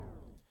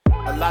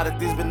lot of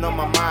things been on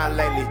my mind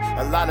lately.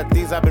 A lot of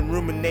things I've been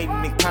ruminating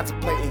and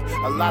contemplating.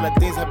 A lot of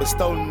things have been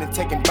stolen and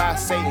taken by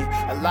Satan.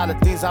 A lot of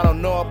things I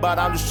don't know about,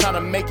 I'm just trying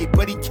to make it,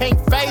 but he can't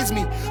phase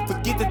me.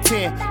 Forget the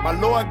 10, my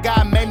Lord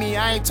God made me.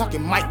 I ain't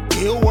talking Mike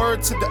Gill,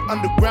 word to the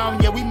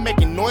underground, yeah, we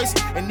making noise.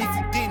 And if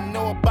you didn't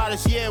know about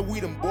us, yeah,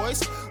 we them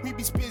boys, we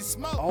be spitting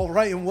smoke. All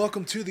right, and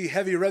welcome to the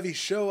Heavy Revy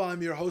Show.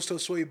 I'm your host,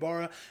 Josue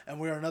Ibarra, and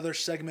we're another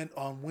segment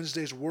on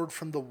Wednesday's Word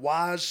from the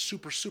Wise.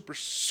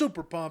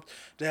 Super pumped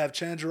to have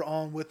Chandra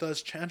on with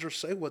us. Chandra,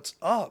 say what's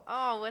up.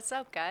 Oh, what's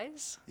up,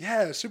 guys?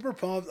 Yeah, super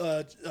pumped.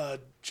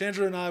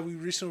 Chandra and I, we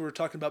recently were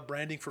talking about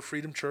branding for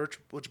Freedom Church,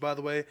 which, by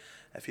the way,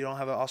 if you don't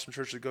have an awesome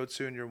church to go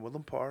to and you're in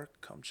Woodland Park,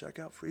 come check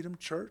out Freedom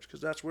Church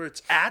because that's where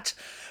it's at.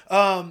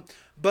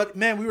 But,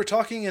 man, we were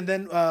talking, and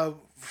then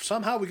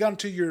somehow we got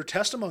into your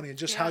testimony and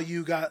just how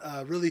you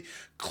got really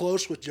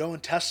close with Joe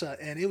and Tessa,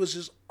 and it was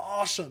just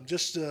awesome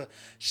just to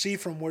see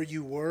from where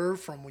you were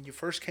from when you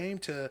first came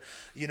to,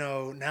 you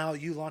know, now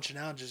you launching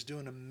out and just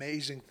doing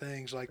amazing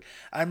things. Like,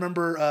 I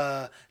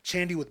remember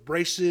Chandy with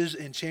braces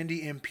and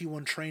Chandy in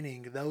P1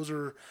 training. Those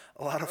are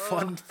a lot of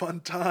fun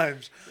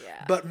times.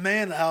 Yeah. But,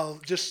 man,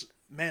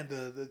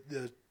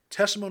 the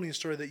testimony and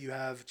story that you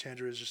have,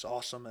 Chandra, is just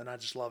awesome, and I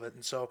just love it.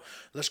 And so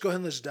let's go ahead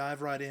and let's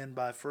dive right in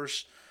by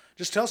first.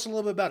 Just tell us a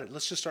little bit about it.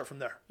 Let's just start from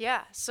there.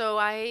 Yeah. So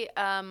I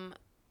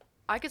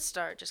could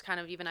start just kind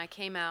of even. I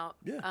came out.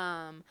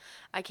 Yeah.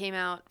 I came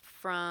out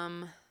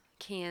from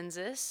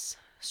Kansas,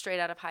 straight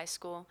out of high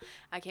school.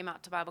 I came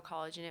out to Bible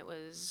college, and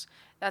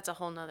that's a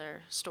whole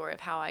nother story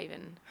of how I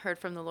even heard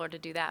from the Lord to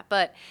do that.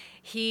 But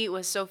He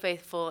was so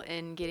faithful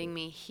in getting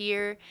me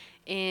here.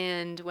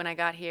 And when I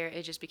got here,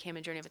 it just became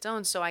a journey of its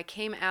own. So I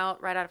came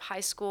out right out of high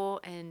school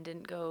and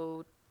didn't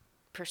go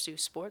pursue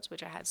sports,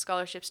 which I had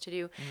scholarships to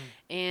do,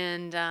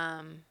 and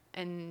I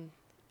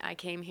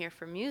came here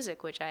for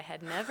music, which I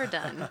had never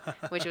done,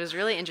 which was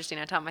really interesting.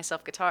 I taught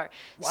myself guitar.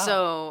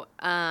 Wow.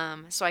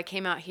 So I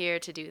came out here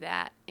to do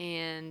that,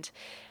 and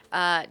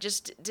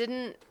just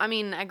didn't. I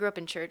mean, I grew up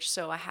in church,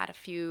 so I had a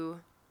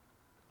few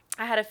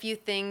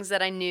things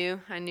that I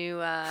knew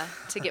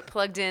to get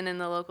plugged in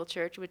the local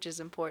church, which is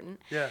important.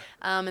 Yeah.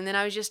 And then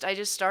I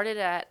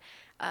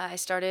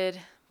started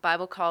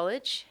Bible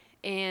college.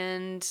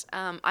 And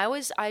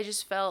I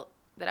just felt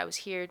that I was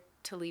here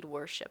to lead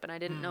worship, and I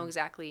didn't know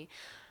exactly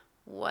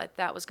what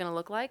that was going to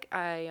look like.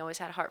 I always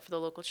had a heart for the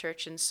local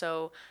church, and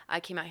so I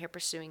came out here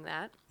pursuing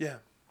that. Yeah.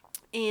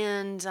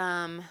 And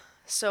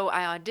so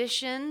I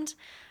auditioned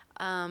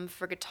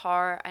for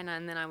guitar,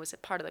 and then I was a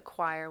part of the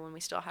choir when we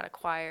still had a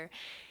choir.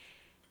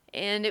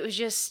 And it was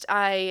just,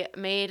 I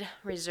made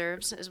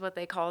reserves, is what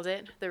they called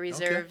it, the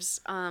reserves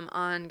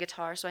on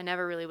guitar. So I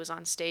never really was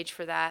on stage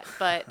for that.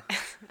 But,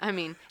 I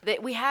mean,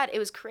 it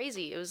was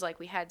crazy. It was like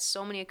we had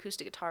so many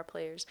acoustic guitar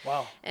players.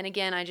 Wow. And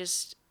again,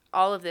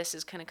 all of this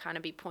is going to kind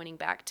of be pointing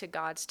back to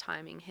God's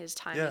timing, His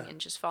timing, and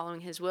just following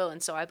His will.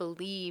 And so I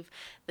believe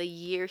the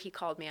year He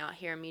called me out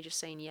here and me just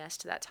saying yes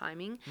to that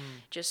timing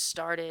just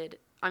started,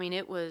 I mean,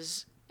 it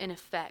was, in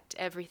effect,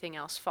 everything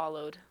else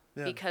followed.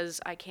 Yeah. Because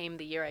I came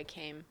the year I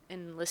came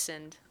and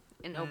listened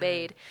and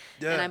obeyed.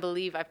 Yeah. And I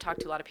believe I've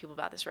talked to a lot of people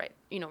about this, right?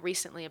 You know,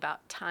 recently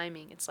about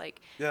timing. It's like,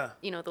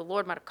 you know, the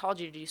Lord might have called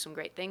you to do some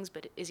great things,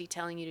 but is He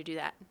telling you to do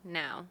that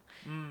now?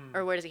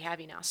 Or where does He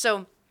have you now?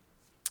 So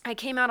I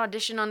came out,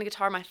 auditioned on the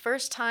guitar. My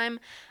first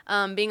time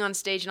being on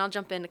stage, and I'll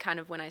jump into kind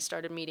of when I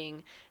started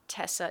meeting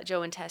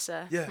Joe and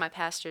Tessa, my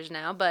pastors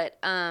now. But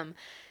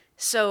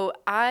so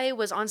I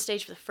was on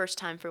stage for the first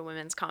time for a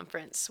women's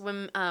conference,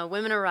 Women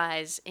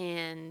Arise,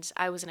 and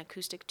I was an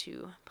acoustic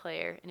 2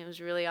 player, and it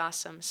was really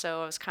awesome.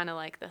 So I was kind of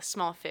like the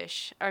small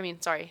fish in a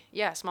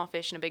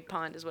big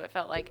pond is what it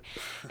felt like.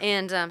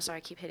 And sorry, I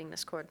keep hitting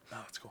this chord. Oh,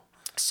 that's cool.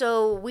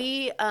 So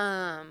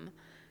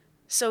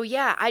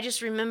I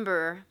just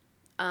remember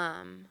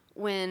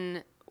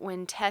when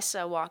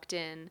Tessa walked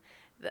in,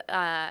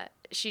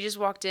 she just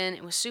walked in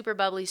and was super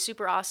bubbly,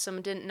 super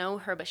awesome. Didn't know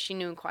her, but she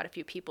knew quite a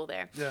few people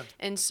there. Yeah.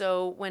 And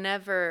so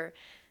whenever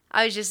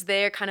I was just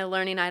there kind of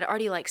learning, I'd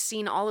already like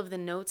seen all of the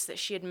notes that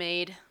she had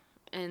made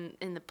in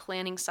the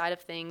planning side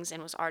of things,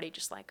 and was already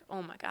just like,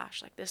 oh my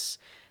gosh, like this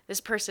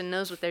person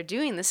knows what they're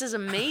doing. This is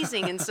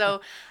amazing. And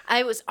so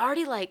I was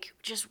already like,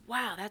 just,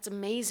 wow, that's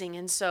amazing.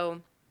 And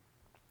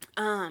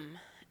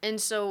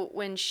so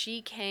when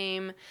she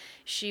came,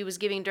 she was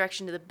giving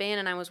direction to the band,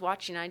 and I was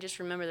watching. I just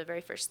remember the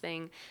very first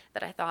thing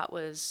that I thought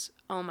was,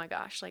 oh my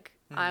gosh, like,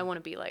 I want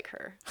to be like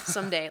her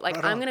someday. Like,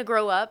 right I'm going to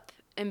grow up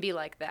and be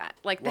like that.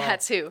 Like, wow.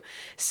 That's who.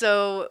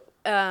 So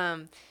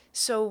I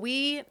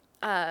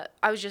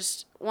was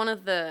just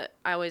I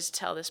always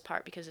tell this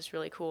part because it's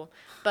really cool,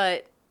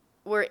 but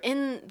we're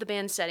in the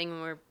band setting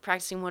and we're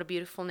practicing What a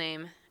Beautiful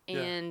Name.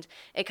 And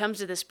it comes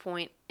to this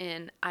point,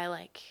 and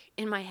I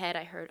in my head,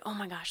 I heard, oh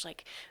my gosh,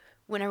 like,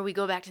 whenever we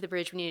go back to the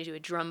bridge, we need to do a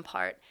drum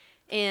part.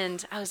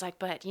 And I was like,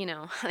 but, you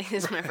know,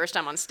 this is my first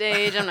time on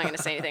stage. I'm not going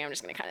to say anything. I'm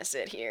just going to kind of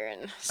sit here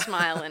and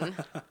smile and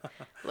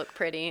look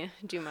pretty,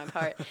 do my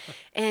part.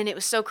 And it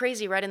was so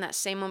crazy. Right in that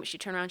same moment, she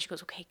turned around and she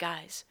goes, okay,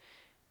 guys,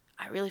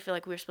 I really feel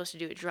like we were supposed to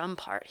do a drum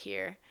part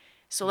here.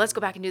 So let's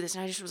go back and do this.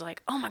 And I just was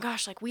like, oh my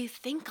gosh, like we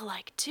think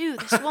alike too.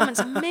 This woman's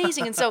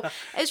amazing. And so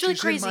it's really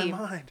crazy. In my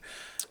mind.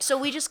 So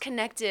we just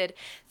connected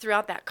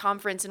throughout that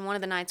conference. And one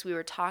of the nights we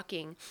were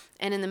talking,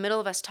 and in the middle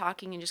of us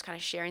talking and just kind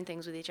of sharing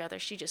things with each other,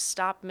 she just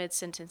stopped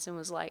mid-sentence and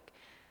was like,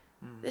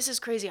 this is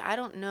crazy. I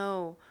don't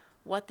know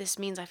what this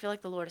means. I feel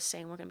like the Lord is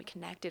saying we're going to be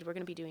connected. We're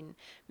going to be doing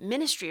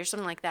ministry or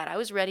something like that. I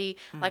was ready.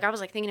 Like I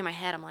was like thinking in my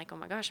head, I'm like, oh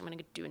my gosh, I'm going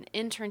to do an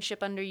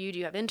internship under you. Do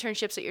you have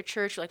internships at your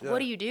church? Like, what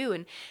do you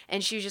do?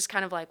 And she was just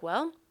kind of like,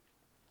 well,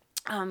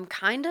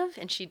 kind of,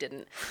 and she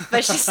didn't,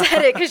 but she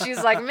said it because she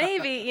was like,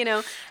 maybe, you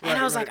know, and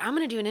I was like, I'm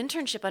going to do an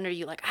internship under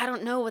you. Like, I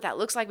don't know what that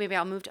looks like. Maybe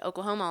I'll move to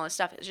Oklahoma, all this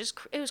stuff.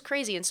 It was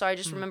crazy. And so I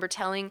just remember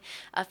telling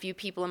a few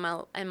people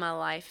in my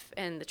life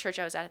and the church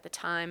I was at the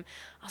time,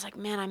 I was like,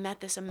 man, I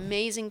met this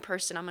amazing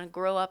person. I'm going to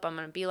grow up. I'm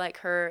going to be like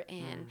her.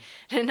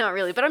 And not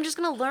really, but I'm just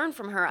going to learn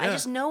from her. I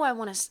just know I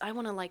want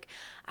to like,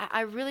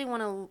 I really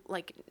want to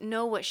like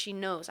know what she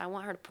knows. I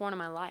want her to pour into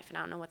my life, and I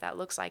don't know what that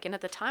looks like. And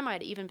at the time I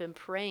had even been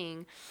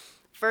praying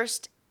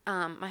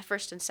my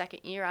first and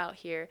second year out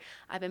here,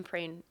 I've been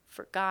praying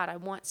for God. I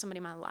want somebody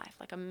in my life,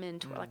 like a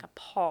mentor, like a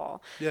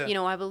Paul. Yeah. You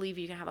know, I believe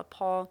you can have a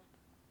Paul,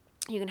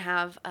 you can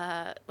have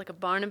like a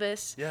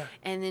Barnabas,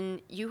 and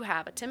then you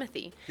have a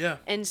Timothy. Yeah.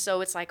 And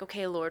so it's like,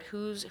 okay, Lord,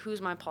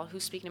 who's my Paul?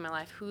 Who's speaking in my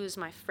life? Who's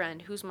my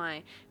friend? Who's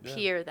my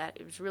peer that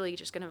is really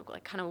just gonna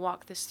like kind of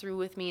walk this through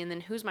with me? And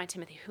then who's my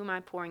Timothy? Who am I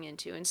pouring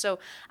into? And so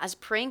I was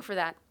praying for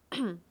that.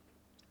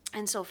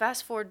 And so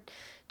fast forward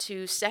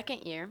to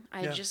second year,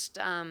 I just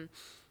it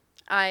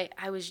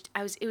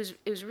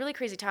was a really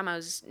crazy time. I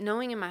was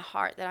knowing in my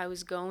heart that I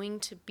was going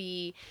to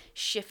be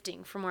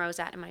shifting from where I was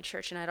at in my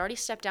church, and I'd already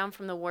stepped down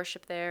from the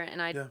worship there,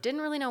 and I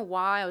didn't really know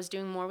why. I was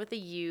doing more with the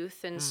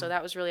youth, and so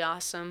that was really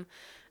awesome.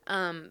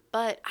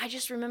 But I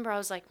just remember I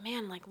was like,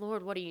 man, like,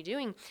 Lord, what are you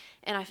doing?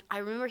 And I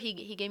remember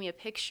he gave me a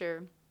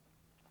picture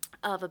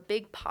of a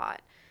big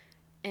pot,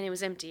 and it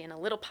was empty, and a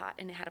little pot,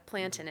 and it had a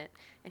plant in it.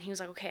 And he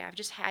was like, okay, I've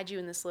just had you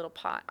in this little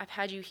pot. I've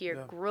had you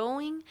here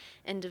growing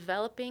and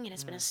developing, and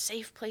it's been a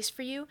safe place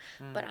for you,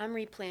 but I'm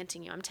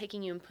replanting you. I'm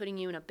taking you and putting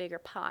you in a bigger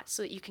pot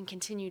so that you can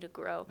continue to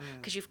grow,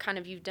 because you've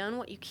done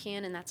what you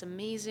can, and that's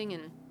amazing.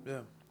 And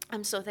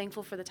I'm so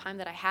thankful for the time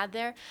that I had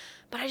there.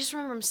 But I just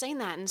remember him saying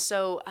that. And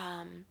so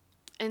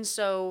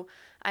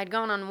I'd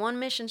gone on one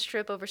missions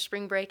trip over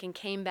spring break and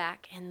came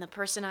back, and the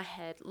person I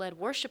had led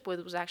worship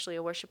with was actually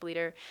a worship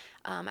leader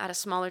at a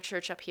smaller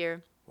church up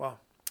here. Wow.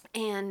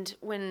 And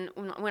when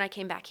I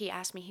came back, he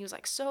asked me, he was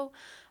like, so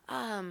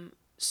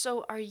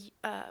are you,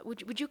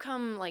 would you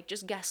come like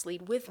just guest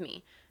lead with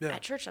me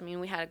at church? I mean,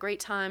 we had a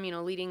great time, you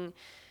know, leading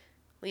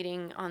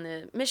on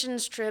the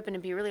missions trip, and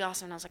it'd be really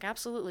awesome. And I was like,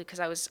 absolutely. Cause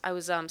I was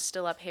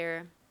still up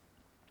here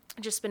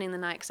just spending the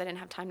night, cause I didn't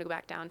have time to go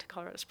back down to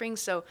Colorado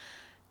Springs. So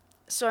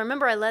I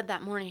remember I led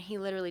that morning. He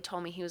literally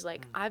told me, he was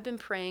like, I've been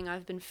praying.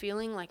 I've been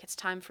feeling like it's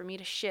time for me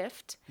to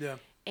shift. Yeah.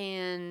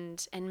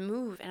 And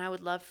move, and I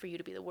would love for you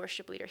to be the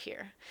worship leader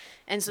here.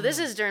 And so this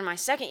is during my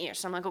second year,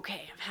 so I'm like,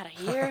 okay, I've had a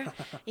year,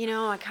 you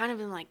know, I kind of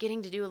been like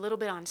getting to do a little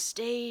bit on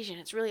stage, and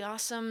it's really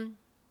awesome.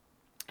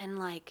 And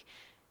like,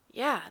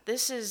 yeah,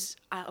 this is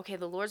okay,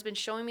 the Lord's been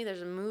showing me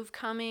there's a move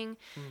coming,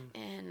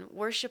 and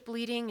worship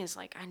leading is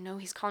like, I know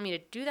he's calling me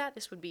to do that.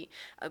 This would be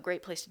a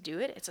great place to do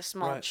it. It's a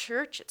small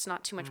church, it's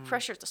not too much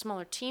pressure, it's a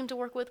smaller team to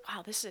work with.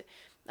 Wow, this is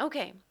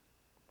okay.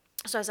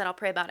 So I said, I'll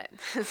pray about it.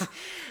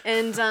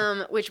 And,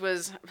 which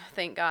was,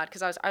 thank God,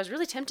 because I was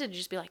really tempted to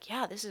just be like,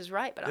 yeah, this is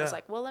right. But I was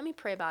like, well, let me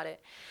pray about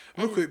it.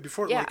 And real quick,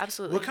 before,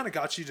 absolutely. What kind of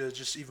got you to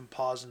just even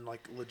pause and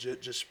like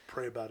legit just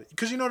pray about it?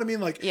 Because you know what I mean?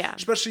 Like,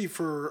 especially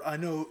I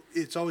know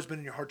it's always been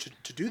in your heart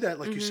to do that.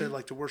 Like you said,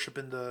 like to worship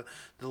in the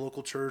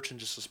local church and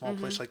just a small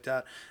place like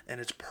that. And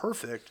it's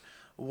perfect.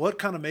 What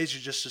kind of made you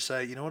just to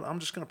say, you know what, I'm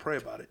just going to pray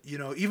about it? You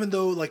know, even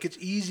though like it's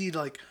easy,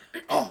 like,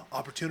 oh,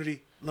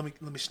 opportunity, let me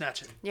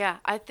snatch it. Yeah,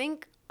 I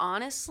think,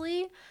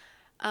 honestly,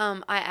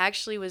 I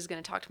actually was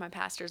going to talk to my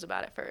pastors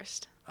about it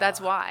first.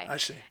 That's why. I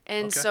see.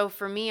 And so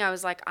for me, I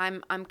was like,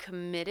 I'm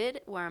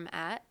committed where I'm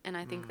at, and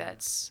I think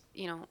that's,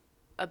 you know,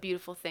 a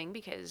beautiful thing,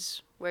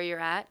 because where you're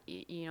at,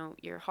 you know,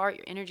 your heart,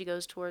 your energy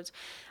goes towards.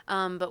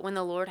 But when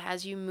the Lord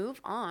has you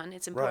move on,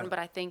 it's important. Right. But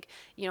I think,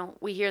 you know,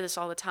 we hear this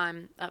all the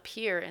time up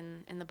here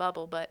in the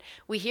bubble, but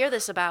we hear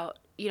this about,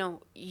 you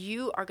know,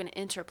 you are going to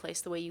enter a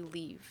place the way you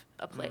leave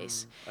a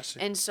place. I see.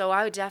 And so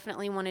I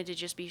definitely wanted to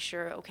just be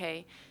sure,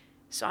 okay,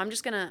 so I'm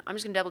just gonna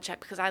double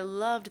check, because I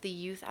loved the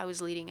youth I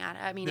was leading at.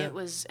 I mean, it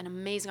was an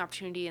amazing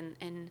opportunity,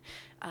 and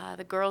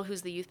the girl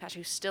who's the youth pastor,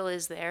 who still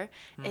is there,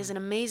 is an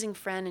amazing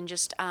friend, and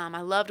just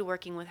I loved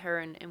working with her,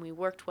 and we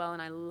worked well,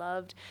 and I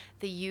loved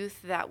the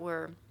youth that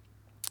were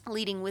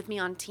leading with me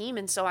on team.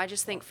 And so I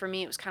just think for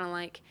me it was kind of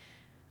like,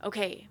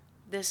 okay,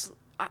 this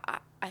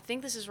I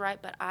think this is right,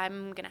 but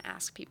I'm gonna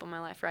ask people in my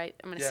life, right?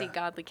 I'm gonna seek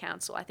godly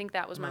counsel. I think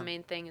that was my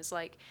main thing, is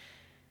like,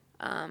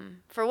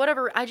 for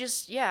whatever,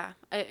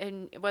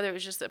 and whether it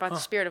was just about the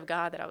Spirit of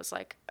God, that I was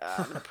like,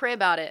 I'm going to pray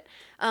about it.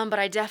 But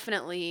I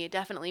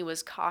definitely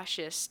was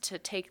cautious to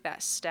take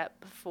that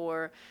step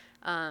before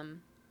I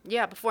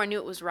knew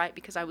it was right,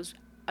 because I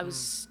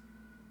was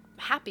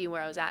happy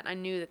where I was at. And I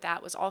knew that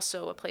that was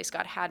also a place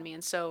God had me.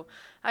 And so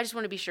I just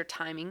wanted to be sure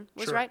timing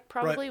was Sure. right.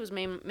 Probably Right. it was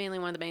mainly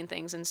one of the main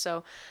things. And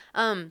so,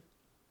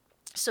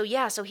 so he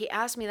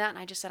asked me that, and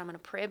I just said, I'm going to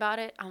pray about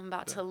it. I'm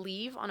about to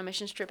leave on a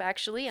missions trip,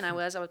 actually. And I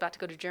was about to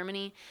go to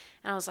Germany,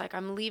 and I was like,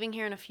 I'm leaving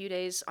here in a few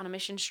days on a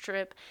missions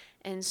trip.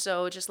 And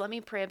so just let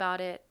me pray about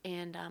it,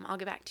 and I'll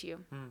get back to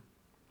you.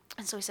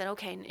 And so he said,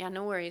 okay, yeah,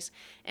 no worries.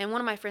 And one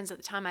of my friends at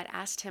the time, I'd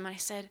asked him, I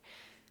said,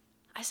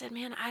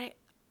 man,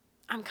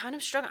 I'm kind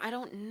of struggling. I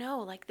don't know,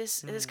 like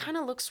this kind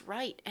of looks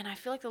right. And I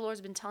feel like the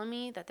Lord's been telling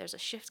me that there's a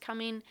shift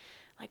coming.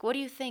 Like, what do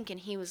you think? And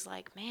he was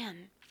like,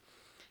 man,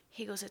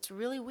 he goes, it's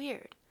really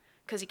weird.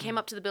 Because he came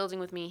up to the building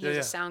with me. He was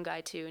a sound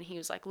guy too. And he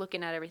was like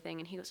looking at everything.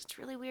 And he goes, it's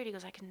really weird. He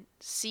goes, I can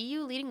see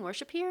you leading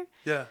worship here.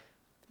 Yeah.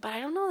 But I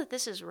don't know that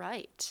this is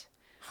right.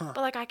 But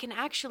like I can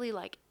actually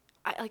like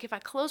if I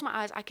close my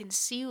eyes, I can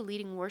see you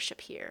leading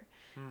worship here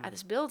at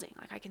this building.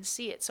 Like I can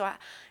see it. So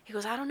he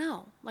goes, I don't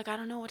know. Like I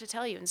don't know what to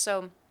tell you. And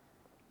so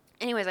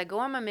anyways, I go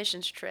on my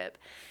missions trip.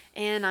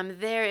 And I'm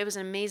there. It was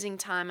an amazing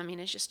time. I mean,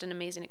 it's just an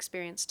amazing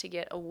experience to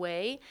get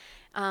away.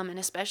 And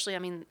especially, I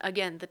mean,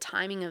 again, the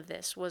timing of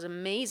this was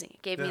amazing.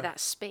 It gave me that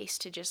space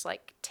to just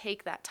like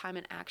take that time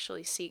and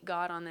actually seek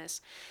God on this.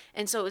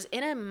 And so it was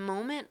in a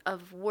moment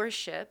of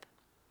worship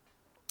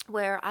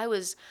where I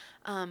was,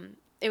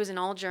 it was in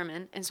all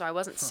German. And so I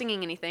wasn't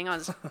singing anything. I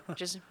was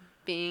just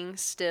being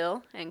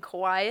still and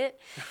quiet,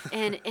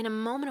 and in a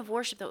moment of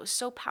worship that was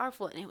so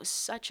powerful, and it was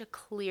such a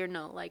clear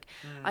no. Like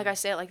I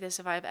say it like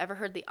this: if I've ever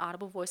heard the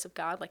audible voice of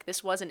God, like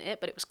this wasn't it,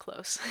 but it was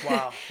close.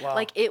 Wow.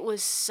 Like it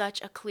was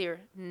such a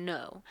clear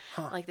no.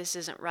 Like this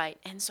isn't right.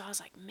 And so I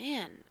was like,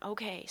 man,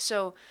 okay.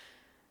 So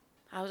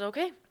I was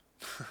okay.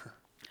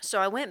 So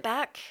I went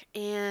back,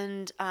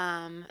 and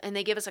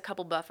they give us a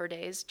couple buffer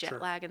days, jet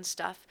lag and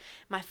stuff.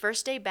 My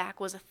first day back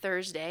was a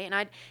Thursday,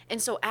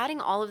 and so adding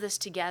all of this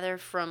together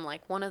from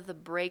like one of the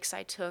breaks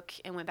I took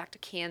and went back to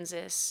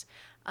Kansas,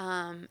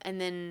 and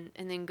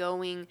then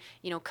going,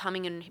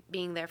 coming and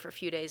being there for a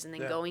few days, and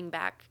then going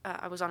back.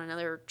 I was on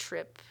another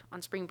trip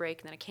on spring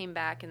break, and then I came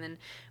back, and then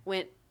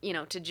went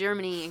to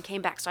Germany and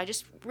came back. So I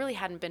just really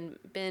hadn't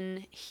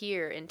been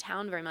here in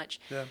town very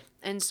much,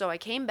 and so I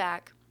came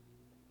back.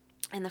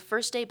 And the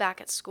first day back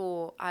at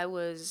school, I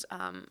was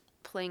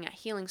playing at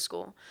healing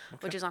school,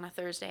 which is on a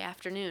Thursday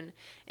afternoon.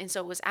 And so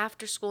it was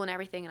after school and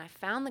everything. And I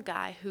found the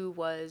guy who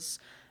was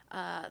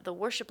the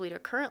worship leader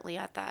currently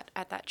at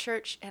that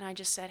church. And I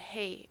just said,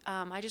 hey,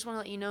 I just want to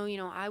let you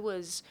know, I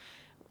was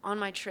on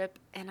my trip,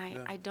 and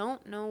I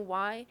don't know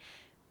why,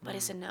 but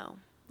it's a no.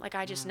 Like,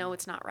 I just know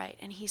it's not right.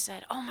 And he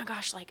said, oh my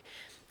gosh, like,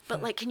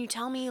 but like, can you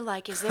tell me,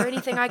 like, is there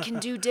anything I can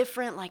do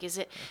different? Like,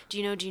 do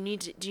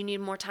you need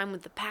more time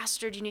with the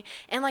pastor?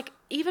 And like,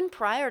 even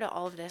prior to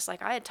all of this,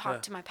 like I had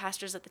talked to my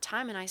pastors at the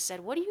time, and I said,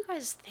 what do you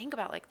guys think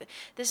about, like,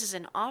 this is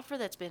an offer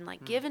that's been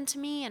like given to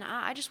me, and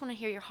I just want to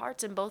hear your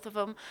hearts. And both of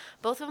them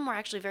were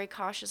actually very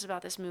cautious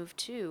about this move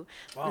too.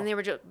 Wow. And they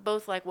were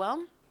both like,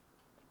 well,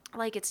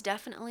 like, it's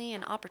definitely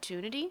an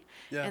opportunity,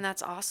 and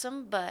that's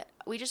awesome, but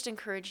we just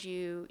encourage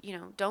you,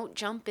 don't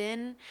jump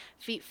in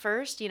feet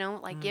first,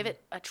 like give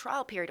it a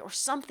trial period or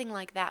something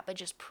like that, but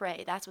just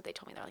pray. That's what they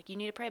told me. They're like, you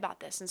need to pray about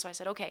this. And so I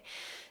said, okay.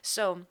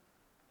 So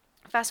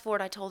fast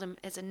forward, I told him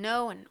it's a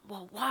no, and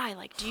well, why?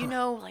 Like, do you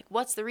know, like,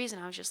 what's the reason?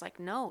 I was just like,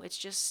 no,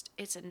 it's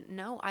a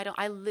no.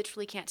 I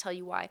literally can't tell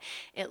you why.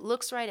 It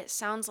looks right. It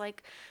sounds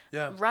like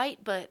right,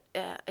 but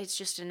it's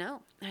just a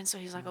no. And so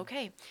he's like,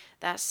 okay.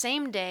 That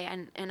same day,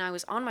 and I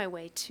was on my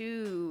way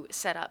to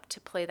set up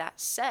to play that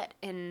set,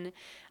 and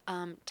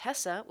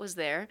Tessa was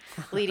there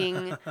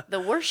leading the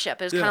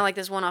worship. It was kind of like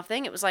this one-off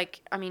thing. It was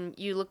like, I mean,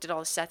 you looked at all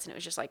the sets, and it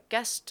was just like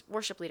guest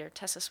worship leader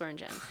Tessa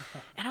Swearingen.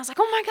 And I was like,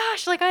 oh my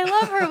gosh, like, I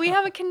love her. We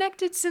haven't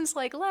connected since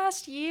like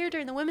last year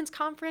during the women's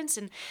conference,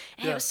 and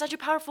it was such a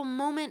powerful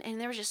moment, and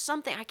there was just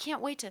something. I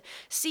can't wait to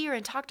see her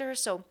and talk to her.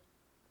 So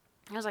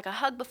I was like a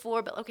hug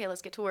before, but okay,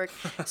 let's get to work.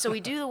 So we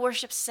do the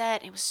worship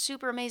set. It was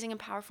super amazing and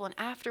powerful. And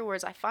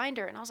afterwards, I find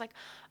her, and I was like,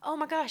 oh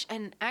my gosh.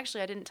 And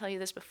actually, I didn't tell you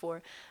this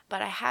before,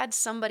 but I had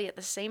somebody at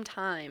the same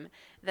time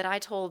that I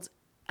told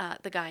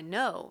the guy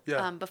no.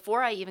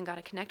 Before I even got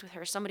to connect with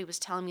her, somebody was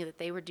telling me that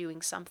they were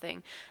doing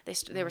something.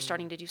 They were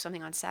starting to do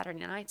something on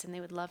Saturday nights, and they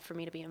would love for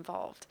me to be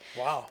involved.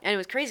 Wow. And it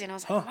was crazy. And I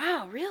was like,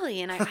 wow,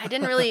 really? And I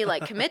didn't really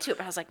like commit to it,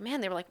 but I was like,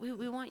 man, they were like,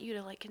 we want you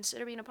to like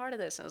consider being a part of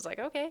this. And I was like,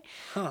 okay.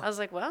 I was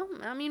like, well,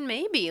 I mean,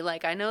 maybe.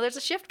 Like, I know there's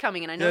a shift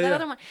coming, and I know that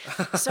other one.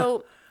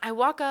 So I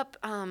walk up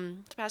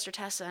to Pastor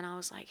Tessa, and I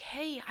was like,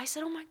 hey, I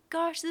said, oh my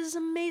gosh, this is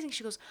amazing.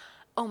 She goes,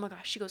 oh my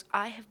gosh. She goes,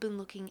 I have been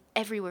looking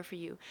everywhere for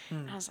you.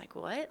 And I was like,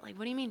 what? Like,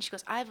 what do you mean? She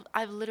goes, I've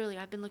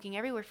been looking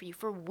everywhere for you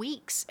for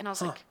weeks. And I was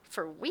like,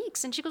 for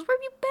weeks? And she goes, where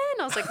have you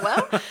been? I was like,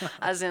 well,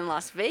 I was in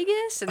Las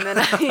Vegas, and then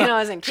I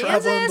was in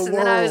Kansas, and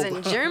then I was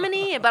in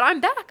Germany, but I'm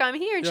back. I'm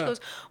here. And she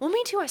goes, well,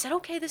 me too. I said,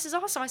 okay, this is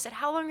awesome. I said,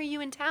 how long are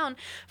you in town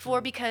for?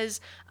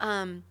 Because,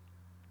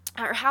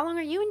 or how long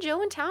are you and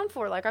Joe in town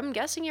for? Like, I'm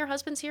guessing your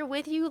husband's here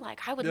with you.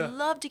 Like, I would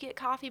love to get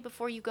coffee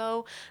before you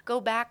go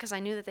back, because I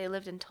knew that they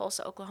lived in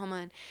Tulsa,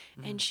 Oklahoma.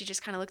 And she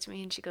just kind of looked at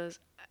me, and she goes,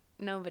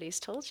 nobody's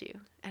told you.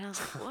 And I was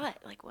like, what?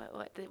 Like,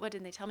 what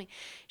didn't they tell me?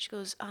 She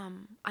goes,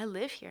 I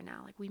live here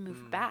now. Like, we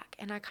moved back.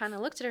 And I kind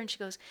of looked at her and she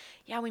goes,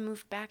 yeah, we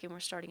moved back and we're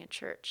starting a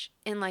church.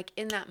 And like,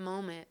 in that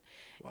moment,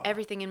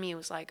 everything in me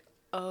was like,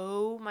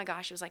 oh my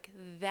gosh. It was like,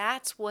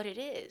 that's what it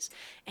is.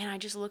 And I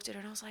just looked at her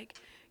and I was like,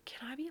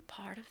 can I be a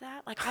part of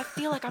that? Like, I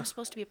feel like I'm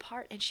supposed to be a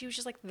part. And she was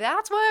just like,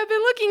 that's why I've been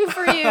looking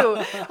for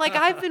you. Like,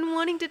 I've been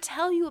wanting to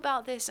tell you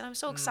about this. And I'm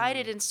so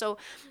excited. And so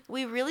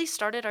we really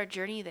started our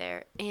journey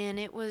there. And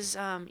it was,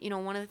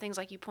 one of the things,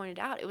 like you pointed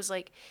out, it was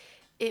like,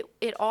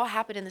 it all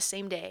happened in the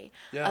same day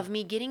of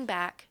me getting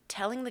back,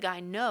 telling the guy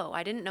no.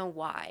 I didn't know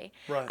why.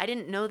 Right. I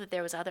didn't know that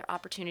there was other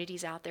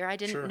opportunities out there. I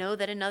didn't know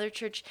that another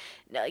church,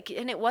 like,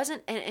 and it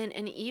wasn't,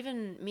 and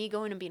even me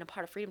going and being a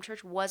part of Freedom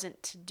Church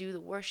wasn't to do the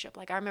worship.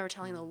 Like, I remember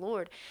telling the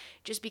Lord,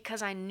 just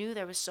because I knew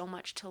there was so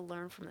much to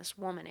learn from this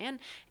woman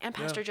and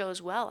Pastor Joe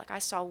as well. Like, I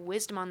saw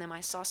wisdom on them. I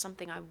saw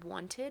something I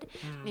wanted.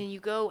 And you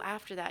go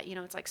after that,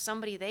 it's like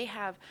somebody, they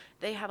have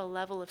a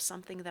level of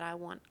something that I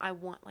want.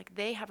 Like,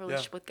 they have a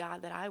relationship with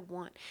God that I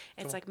want.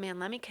 It's like, man,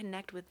 let me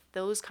connect with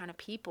those kind of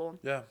people.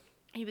 Yeah.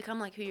 You become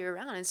like who you're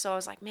around. And so I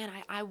was like, man,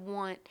 I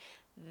want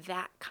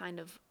that kind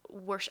of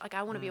worship. Like,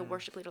 I want to be a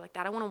worship leader like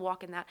that. I want to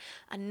walk in that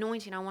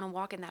anointing. I want to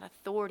walk in that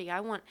authority. I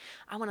want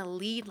to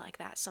lead like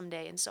that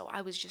someday. And so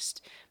I was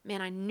just,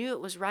 man, I knew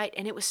it was right.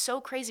 And it was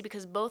so crazy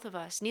because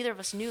neither of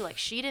us knew, like,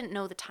 she didn't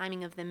know the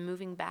timing of them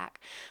moving back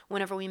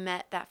whenever we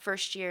met that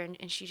first year.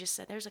 And she just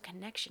said, there's a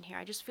connection here.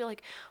 I just feel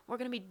like we're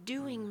going to be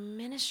doing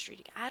ministry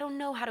together. I don't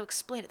know how to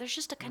explain it. There's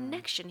just a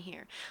connection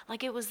here.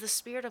 Like, it was the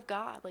Spirit of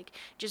God, like,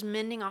 just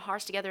mending our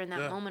hearts together in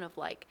that moment of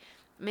like,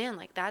 man,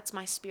 like, that's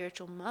my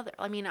spiritual mother.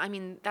 I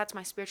mean, that's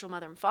my spiritual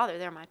mother and father.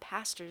 They're my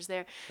pastors.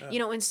 They're,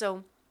 and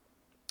so,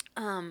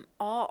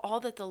 all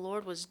that the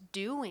Lord was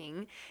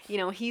doing,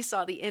 he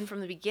saw the end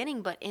from the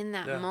beginning. But in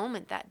that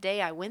moment, that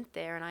day, I went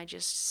there and I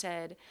just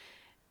said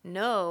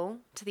no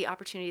to the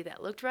opportunity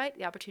that looked right,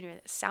 the opportunity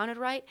that sounded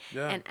right,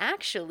 and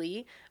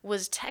actually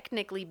was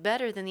technically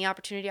better than the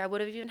opportunity I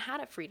would have even had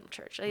at Freedom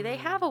Church. Like, they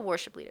have a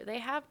worship leader. They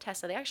have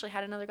Tessa. They actually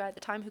had another guy at the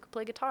time who could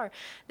play guitar.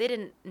 They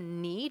didn't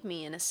need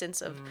me in a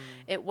sense of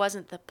it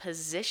wasn't the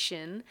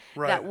position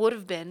that would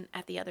have been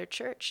at the other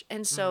church.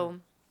 And so,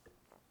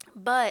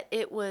 but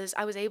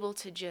I was able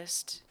to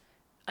just,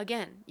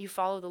 again, you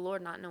follow the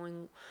Lord not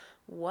knowing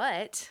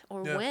what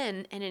or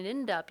when, and it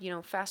ended up,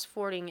 fast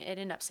forwarding, it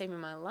ended up saving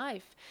my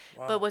life.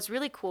 But what's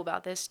really cool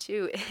about this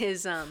too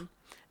is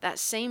that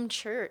same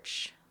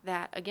church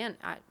that, again,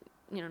 I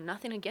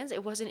nothing against it.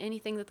 It wasn't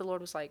anything that the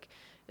Lord was like,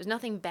 it was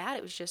nothing bad.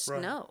 It was just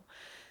no,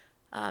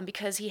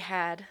 because he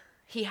had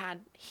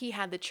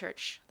the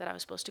church that I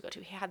was supposed to go to.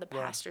 He had the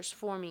pastors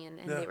for me, and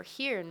they were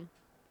here,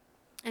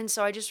 and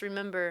so I just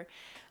remember,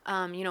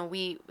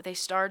 they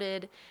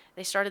started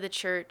the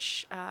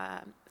church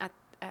at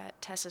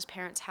Tessa's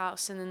parents'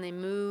 house, and then they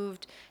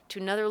moved to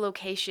another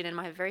location. And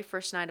my very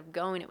first night of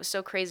going, it was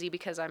so crazy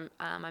because I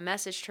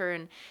messaged her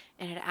and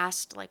had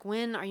asked, like,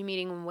 when are you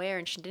meeting and where,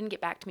 and she didn't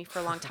get back to me for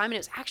a long time. And it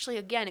was actually,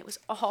 again, it was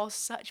all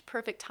such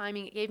perfect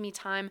timing. It gave me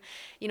time,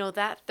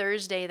 that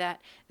Thursday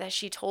that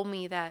she told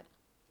me that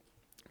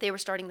they were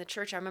starting the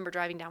church. I remember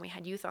driving down. We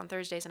had youth on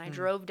Thursdays, and I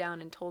drove down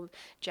and told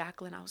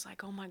Jacqueline, I was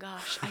like, oh my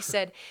gosh. I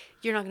said,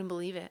 you're not going to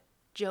believe it.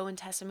 Joe and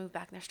Tessa moved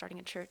back and they're starting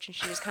a church. And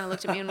she just kind of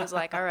looked at me and was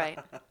like, all right,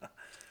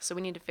 so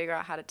we need to figure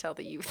out how to tell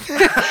the youth.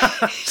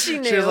 She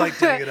knew. She was like,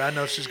 dang it, I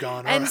know she's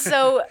gone. And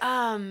so,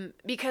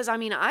 because I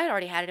had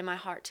already had it in my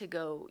heart to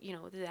go,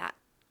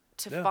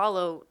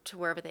 follow to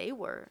wherever they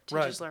were, to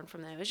just learn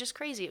from them. It was just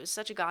crazy. It was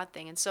such a God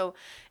thing. And so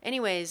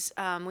anyways,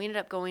 we ended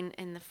up going,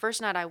 and the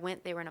first night I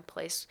went, they were in a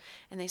place,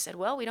 and they said,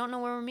 well, we don't know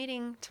where we're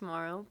meeting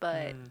tomorrow,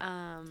 but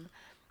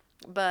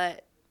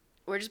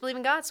we're just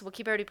believing God, so we'll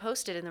keep everybody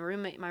posted. And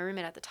my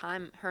roommate at the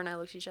time, her and I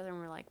looked at each other and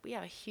we were like, we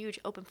have a huge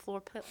open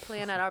floor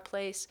plan at our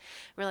place.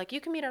 We're like,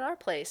 you can meet at our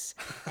place.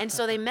 And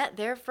so they met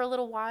there for a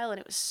little while, and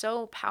it was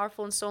so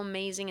powerful and so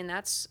amazing. And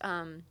that's,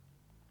 and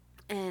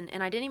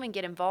I didn't even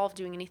get involved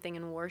doing anything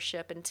in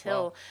worship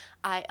until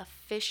I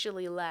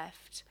officially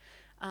left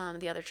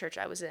the other church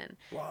I was in.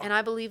 Wow. And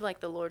I believe,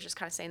 like, the Lord just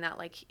kind of saying that,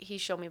 like, he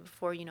showed me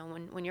before,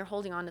 when you're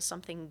holding on to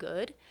something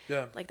good,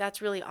 like,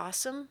 that's really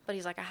awesome. But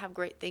he's like, I have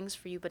great things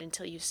for you, but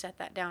until you set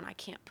that down, I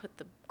can't put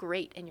the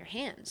great in your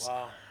hands.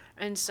 Wow.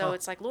 And so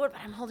it's like, Lord,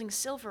 but I'm holding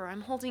silver.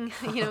 I'm holding,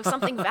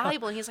 something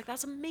valuable. And he's like,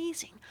 that's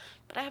amazing.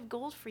 But I have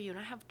gold for you, and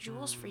I have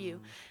jewels for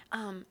you.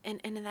 And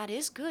that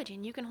is good.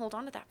 And you can hold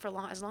on to that for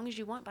as long as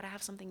you want, but I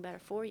have something better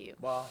for you.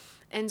 Wow.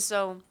 And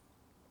so,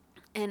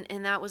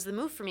 and that was the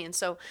move for me. And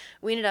so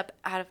we ended up,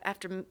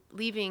 after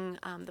leaving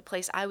the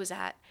place I was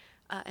at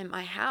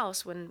my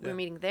house, when we were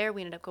meeting there,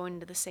 we ended up going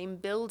into the same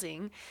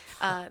building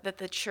that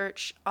the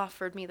church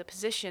offered me the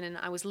position, and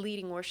I was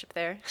leading worship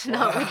there,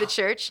 not with the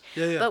church,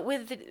 but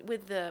with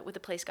the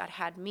place God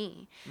had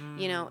me,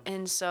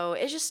 And so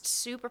it's just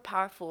super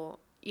powerful,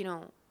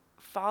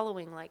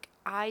 following, like,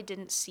 I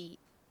didn't see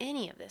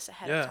any of this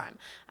ahead of time.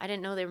 I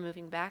didn't know they were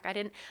moving back. I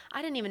didn't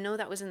even know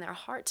that was in their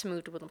heart to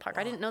move to Woodland Park.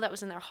 I didn't know that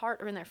was in their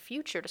heart or in their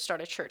future to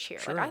start a church here.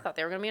 Like, I thought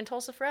they were going to be in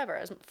Tulsa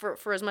forever,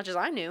 for as much as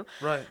I knew.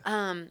 Right.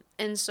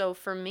 And so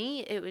for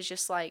me, it was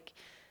just like,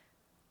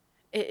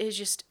 it is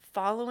just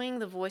following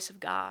the voice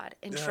of God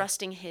and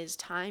trusting his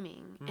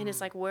timing. And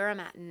it's like where I'm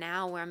at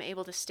now, where I'm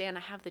able to stand.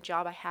 I have the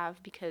job I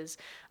have because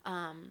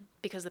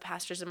the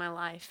pastors in my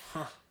life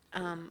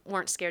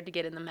weren't scared to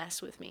get in the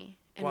mess with me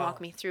and walk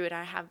me through it.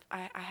 I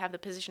have the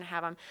position I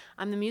have.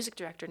 I'm the music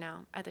director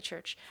now at the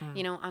church.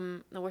 You know,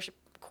 I'm the worship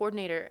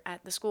coordinator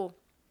at the school.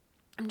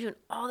 I'm doing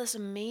all this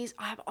I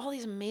have all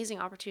these amazing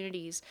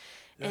opportunities.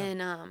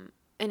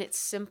 And it's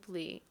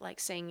simply like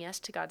saying yes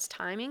to God's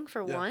timing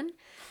for one,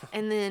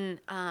 and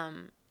then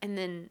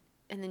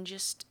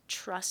just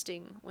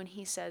trusting when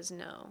he says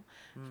no,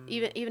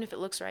 even if it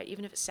looks right,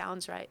 even if it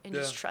sounds right, and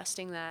just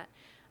trusting that.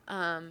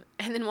 And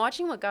then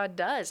watching what God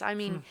does. I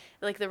mean,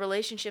 like the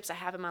relationships I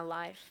have in my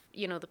life,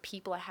 you know, the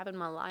people I have in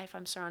my life,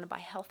 I'm surrounded by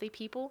healthy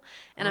people,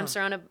 and I'm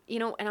surrounded, you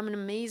know, and I'm an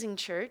amazing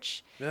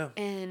church. Yeah.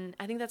 And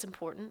I think that's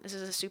important. This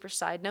is a super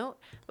side note,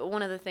 but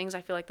one of the things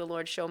I feel like the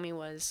Lord showed me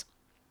was,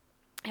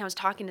 I was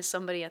talking to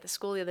somebody at the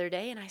school the other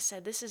day, and I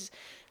said,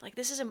 I think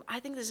this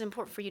is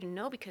important for you to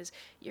know, because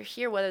you're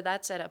here, whether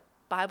that's at a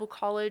Bible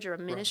college or a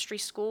ministry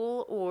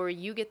school, or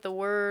you get the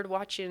word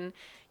watching,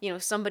 you know,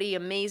 somebody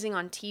amazing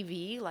on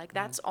TV, like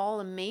that's all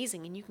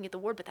amazing, and you can get the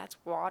word, but that's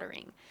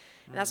watering.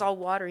 That's all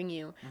watering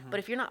you. But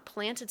if you're not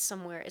planted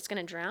somewhere, it's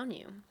going to drown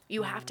you.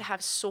 You have to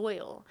have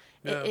soil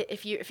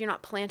if you're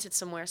not planted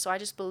somewhere. So I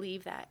just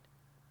believe that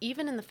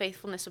even in the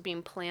faithfulness of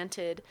being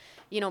planted,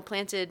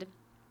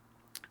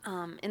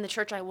 in the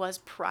church I was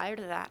prior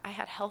to that, I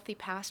had healthy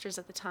pastors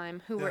at the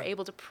time who were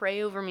able to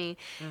pray over me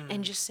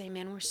and just say,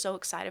 man, we're so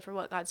excited for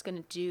what God's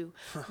going to do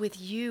with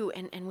you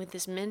and with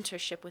this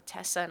mentorship with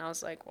Tessa. And I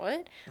was like,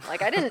 what?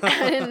 Like, I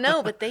didn't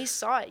know, but they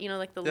saw it, you know,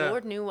 like the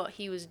Lord knew what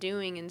he was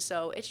doing. And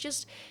so it's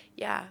just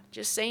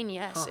saying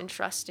yes and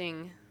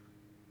trusting.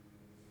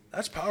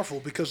 That's powerful,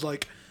 because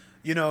like,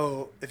 you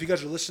know, if you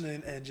guys are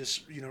listening and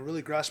just, you know,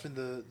 really grasping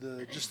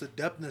the just the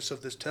depthness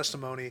of this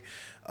testimony,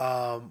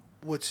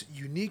 what's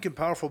unique and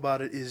powerful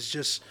about it is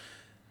just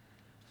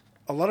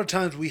a lot of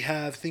times we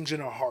have things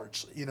in our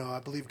hearts. You know, I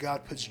believe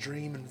God puts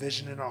dream and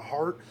vision in our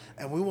heart,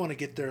 and we want to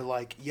get there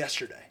like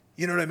yesterday.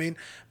 You know what I mean?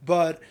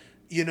 But,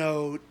 you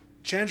know,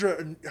 Chandra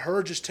and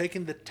her just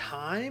taking the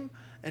time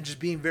and just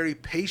being very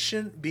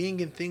patient, being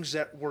in things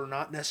that were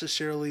not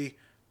necessarily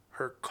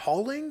her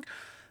calling.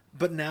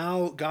 But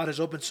now God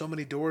has opened so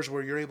many doors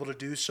where you're able to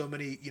do so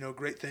many, you know,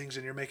 great things,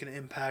 and you're making an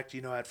impact,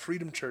 you know, at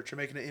Freedom Church. You're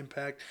making an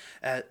impact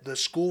at the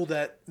school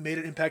that made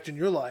an impact in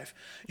your life.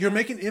 You're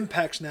making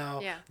impacts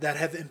now that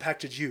have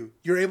impacted you.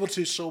 You're able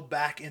to sow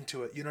back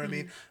into it. You know what I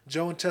mean?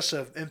 Joe and Tessa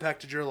have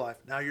impacted your life.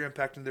 Now you're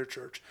impacting their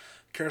church.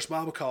 Charis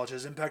Bible College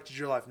has impacted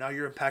your life. Now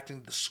you're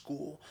impacting the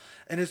school.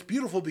 And it's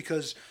beautiful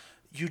because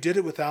you did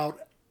it without,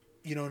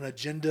 you know, an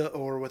agenda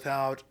or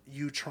without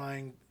you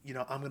trying, you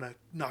know, I'm going to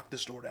knock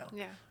this door down.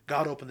 Yeah.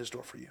 God opened this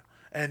door for you.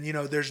 And, you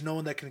know, there's no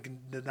one that can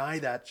deny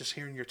that, just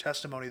hearing your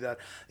testimony, that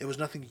it was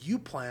nothing you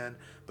planned,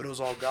 but it was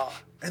all God.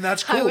 And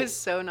that's cool. I was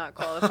so not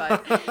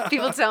qualified.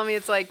 People tell me,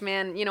 it's like,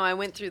 man, you know, I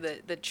went through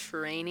the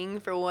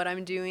training for what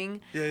I'm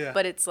doing. Yeah.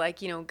 But it's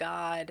like, you know,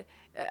 God,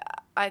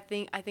 I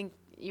think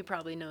you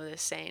probably know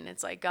this saying.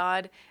 It's like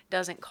God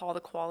doesn't call the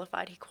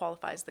qualified, he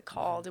qualifies the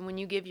called. And when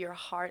you give your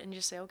heart and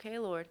just say, okay,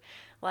 Lord,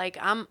 like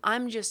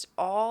I'm just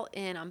all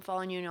in, I'm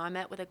following you. You know, I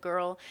met with a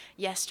girl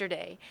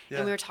yesterday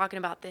and we were talking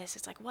about this.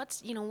 It's like,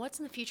 what's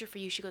in the future for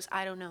you? She goes,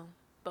 I don't know,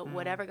 but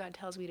whatever God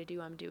tells me to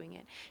do, I'm doing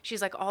it.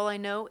 She's like, all I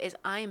know is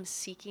I am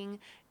seeking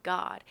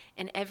God,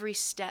 and every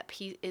step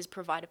he is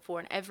provided for,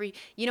 and every,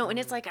 you know, and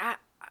it's like,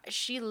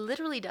 she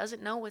literally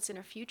doesn't know what's in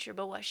her future,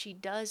 but what she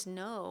does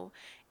know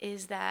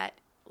is that,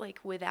 like,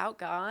 without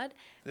God,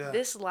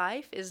 this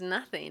life is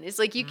nothing. It's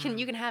like you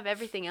can have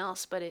everything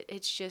else, but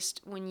it's just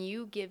when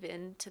you give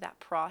in to that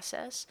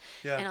process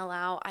and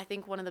allow. I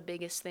think one of the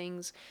biggest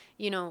things,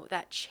 you know,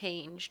 that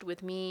changed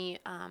with me,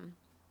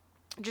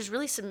 just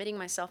really submitting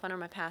myself under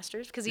my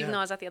pastors, because even though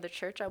I was at the other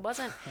church, I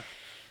wasn't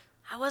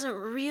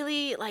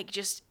really like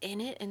just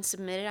in it and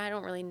submitted. I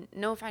don't really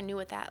know if I knew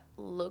what that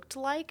looked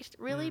like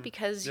really,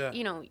 because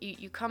you know,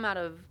 you come out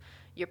of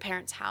your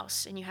parents'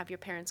 house and you have your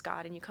parents'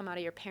 God, and you come out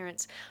of your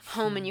parents'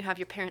 home and you have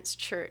your parents'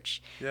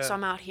 church. So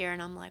I'm out here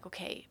and I'm like,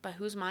 okay, but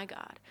who's my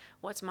God?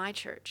 What's my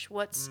church?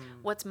 What's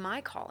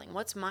my calling?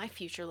 What's my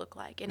future look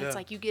like? And it's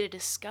like you get to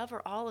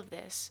discover all of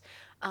this.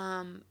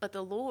 But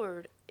the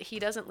Lord, he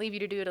doesn't leave you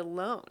to do it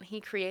alone. He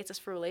creates us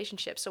for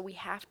relationships. So we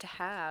have to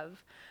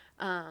have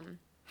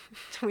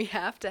we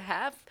have to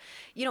have,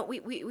 you know,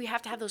 we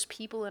have to have those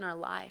people in our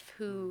life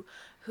who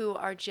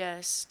are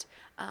just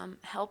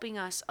helping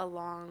us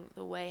along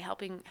the way,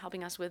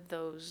 helping us with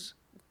those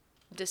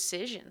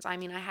decisions. I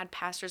mean, I had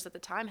pastors at the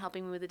time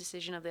helping me with the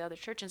decision of the other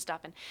church and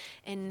stuff,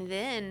 and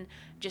then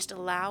just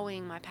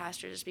allowing my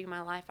pastor to speak in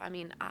my life. I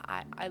mean,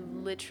 I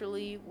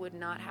literally would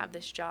not have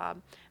this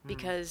job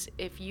because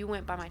if you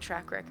went by my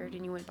track record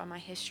and you went by my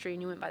history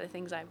and you went by the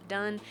things I've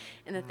done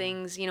and the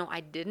things, you know, I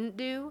didn't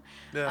do,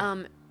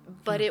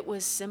 but it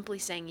was simply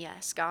saying,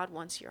 yes, God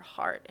wants your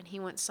heart, and he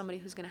wants somebody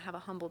who's going to have a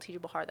humble,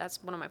 teachable heart.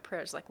 That's one of my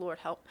prayers, like, Lord,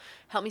 help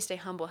me stay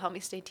humble, help me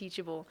stay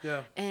teachable.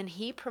 Yeah. And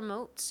he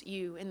promotes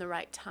you in the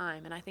right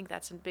time, and I think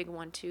that's a big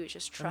one too, is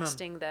just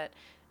trusting that,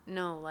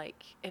 no,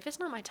 like, if it's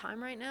not my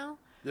time right now,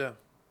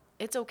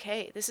 it's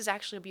okay. This is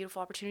actually a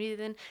beautiful opportunity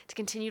then to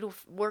continue to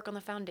work on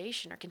the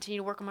foundation or continue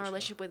to work on my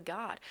relationship with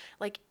God.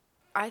 Like,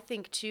 I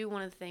think too,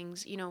 one of the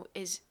things, you know,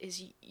 is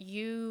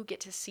you get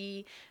to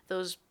see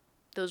those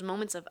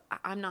moments of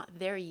I'm not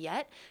there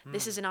yet.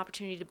 This is an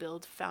opportunity to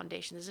build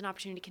foundation. This is an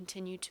opportunity to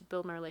continue to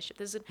build my relationship.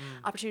 This is an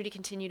opportunity to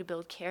continue to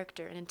build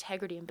character and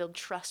integrity and build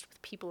trust with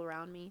people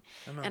around me.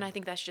 Amen. And I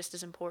think that's just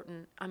as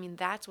important. I mean,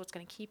 that's what's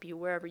going to keep you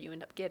wherever you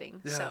end up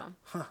getting. Yeah.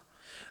 So.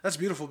 That's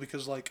beautiful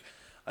because, like,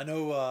 I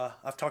know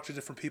I've talked to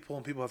different people,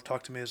 and people have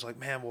talked to me as like,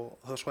 man, well,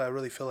 that's why I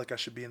really feel like I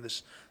should be in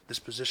this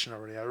position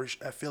already.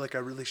 I feel like I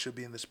really should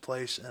be in this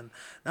place, and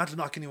not to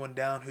knock anyone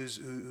down who's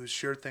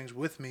shared things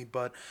with me,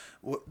 but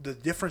the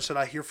difference that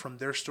I hear from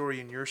their story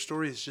and your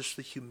story is just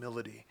the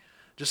humility.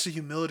 Just the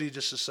humility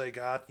just to say,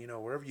 God, you know,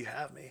 wherever you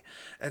have me.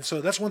 And so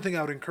that's one thing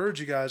I would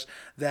encourage you guys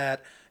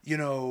that, you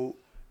know,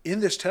 in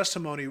this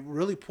testimony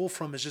really pull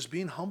from is just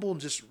being humble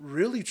and just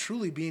really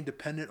truly being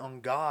dependent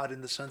on God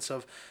in the sense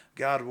of,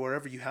 God,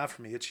 wherever you have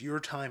for me, it's your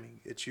timing,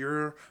 it's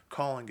your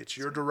calling, it's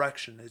your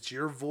direction, it's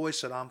your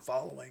voice that I'm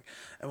following.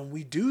 And when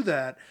we do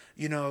that,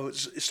 you know,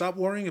 stop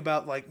worrying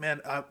about like, man,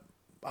 I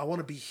want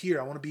to be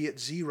here. I want to be at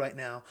Z right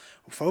now.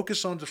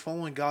 Focus on just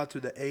following God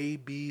through the A,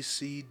 B,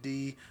 C,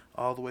 D,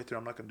 all the way through.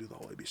 I'm not going to do the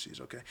whole ABCs,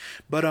 okay?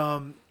 But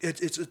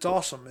it's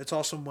awesome. It's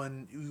awesome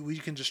when we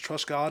can just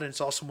trust God, and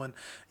it's awesome when,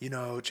 you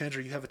know,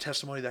 Chandra, you have a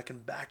testimony that can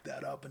back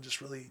that up and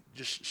just really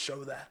just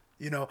show that,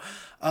 you know.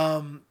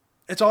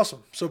 It's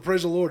awesome. So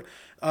praise the Lord.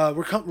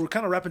 We're kind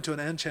of wrapping to an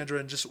end, Chandra,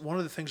 and just one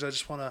of the things I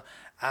just want to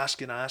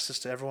ask, and I ask this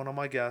to everyone on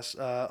my guest,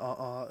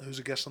 who's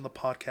a guest on the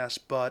podcast,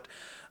 but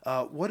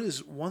what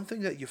is one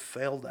thing that you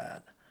failed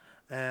at,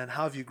 and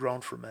how have you grown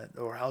from it,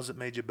 or how has it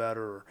made you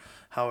better, or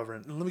however?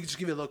 And let me just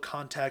give you a little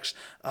context.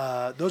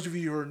 Those of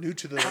you who are new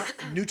to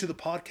the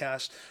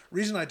podcast,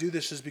 reason I do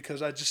this is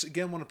because I just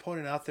again want to point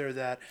it out there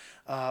that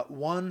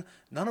one,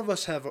 none of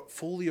us have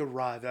fully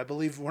arrived. I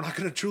believe we're not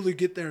going to truly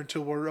get there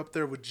until we're up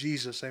there with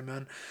Jesus.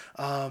 Amen.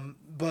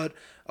 But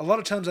a lot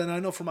of times, and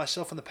I know for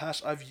myself in the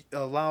past, I've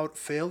allowed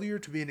failure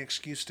to be an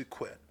excuse to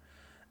quit.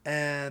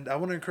 And I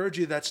want to encourage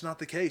you that's not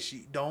the case.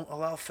 You don't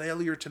allow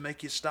failure to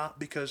make you stop,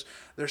 because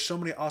there's so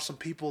many awesome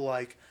people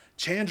like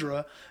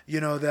Chandra, you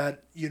know,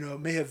 that, you know,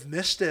 may have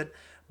missed it,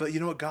 but you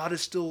know what? God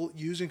is still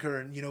using her.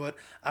 And you know what?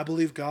 I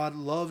believe God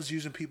loves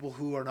using people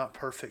who are not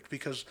perfect,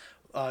 because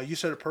you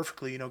said it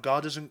perfectly. You know,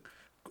 God doesn't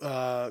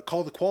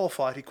call the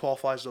qualified. He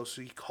qualifies those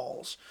who he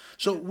calls.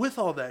 So with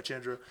all that,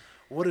 Chandra,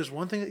 what is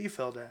one thing that you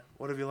failed at?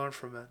 What have you learned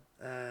from it?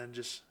 And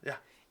just, yeah.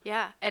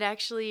 Yeah, it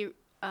actually...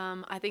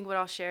 I think what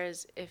I'll share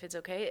is, if it's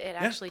okay, it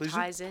actually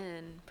ties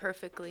in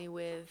perfectly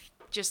with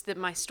just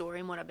my story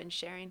and what I've been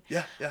sharing.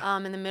 Yeah.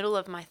 In the middle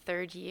of my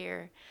third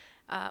year,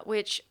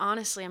 which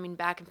honestly, I mean,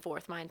 back and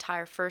forth, my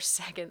entire first,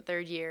 second,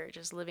 third year,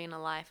 just living a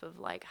life of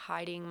like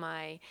hiding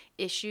my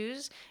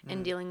issues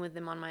and dealing with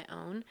them on my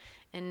own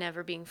and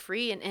never being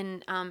free. And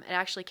it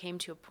actually came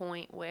to a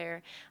point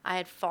where I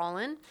had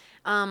fallen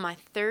my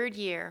third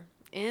year,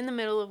 in the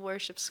middle of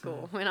worship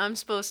school, when I'm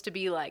supposed to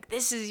be like,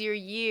 this is your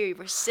year,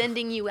 we're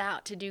sending you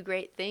out to do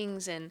great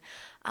things. And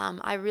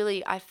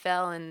I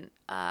fell, and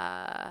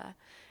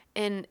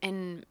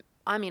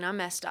I mean, I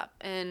messed up,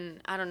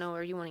 and I don't know,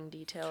 are you wanting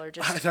detail or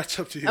just? That's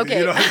up to you. Okay.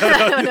 You know?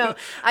 I don't know.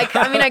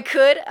 I mean, I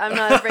could, I'm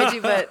not afraid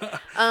to,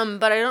 but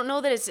I don't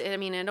know that I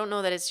don't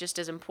know that it's just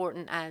as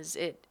important as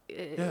it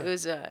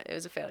was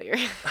a failure.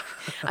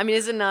 I mean,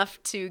 it's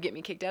enough to get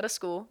me kicked out of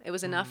school. It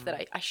was enough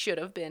that I should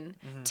have been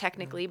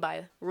technically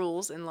by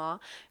rules and law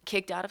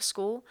kicked out of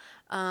school.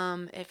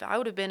 If I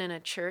would have been in a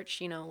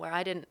church, you know, where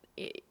I didn't,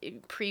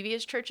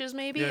 previous churches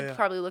maybe,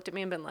 probably looked at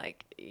me and been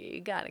like, you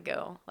gotta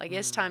go. Like,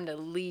 it's time to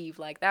leave.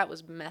 Like, that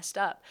was messed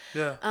up.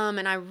 Yeah.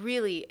 And I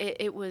really,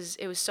 it was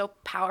so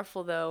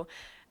powerful though.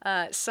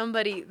 This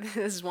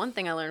is one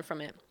thing I learned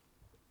from it.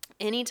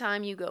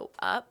 Anytime you go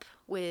up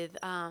with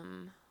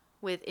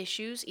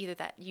issues, either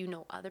that you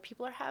know other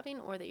people are having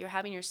or that you're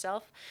having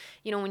yourself,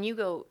 you know, when you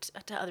go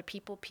to other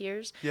people,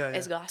 peers,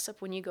 as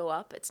gossip, when you go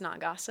up, it's not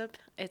gossip.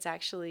 It's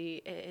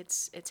actually,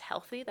 it's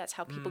healthy. That's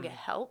how people get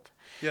help.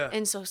 Yeah.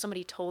 And so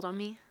somebody told on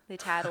me, they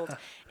tattled.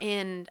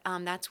 And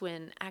that's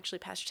when actually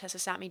Pastor Tessa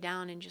sat me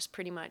down and just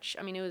pretty much,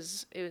 I mean, it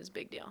was a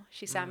big deal.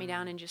 She sat me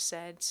down and just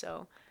said,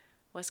 so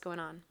what's going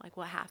on? Like,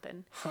 what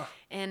happened?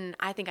 And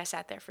I think I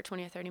sat there for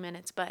 20 or 30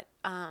 minutes, but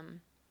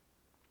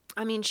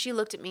I mean, she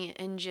looked at me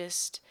and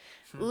just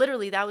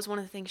literally that was one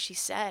of the things she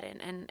said.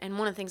 And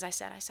one of the things I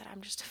said,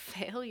 I'm just a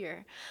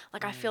failure.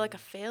 Like, I feel like a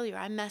failure.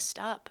 I messed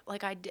up.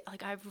 Like,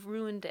 I've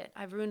ruined it.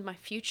 I've ruined my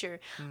future.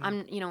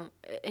 I'm,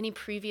 any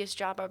previous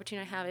job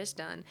opportunity I have is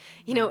done.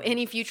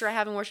 Any future I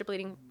have in worship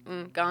leading,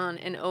 gone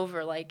and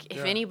over. Like,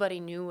 if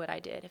anybody knew what I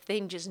did, if they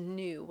just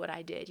knew what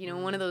I did,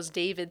 one of those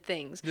David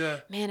things.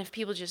 Yeah. Man, if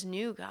people just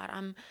knew,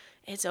 God,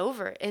 it's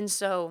over. And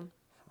so...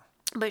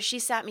 But she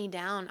sat me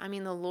down. I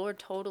mean, the Lord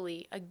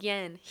totally,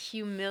 again,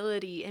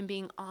 humility and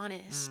being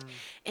honest.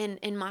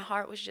 And my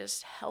heart was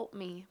just, help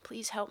me.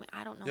 Please help me.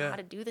 I don't know how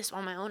to do this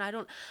on my own. I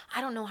don't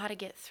know how to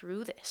get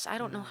through this. I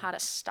don't know how to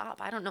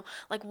stop. I don't know,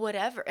 like,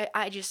 whatever.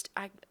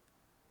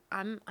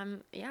 I'm.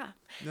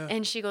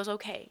 And she goes,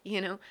 okay,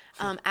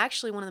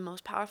 Actually, one of the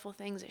most powerful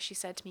things that she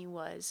said to me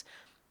was,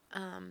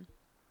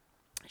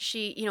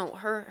 she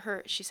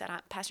said,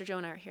 Pastor Joe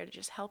and I are here to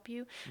just help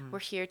you. We're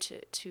here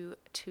to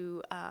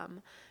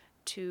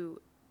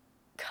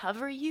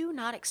cover you,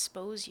 not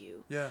expose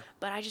you. Yeah.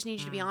 But I just need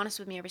you to be honest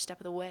with me every step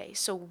of the way.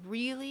 So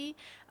really,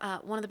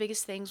 one of the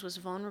biggest things was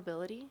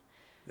vulnerability.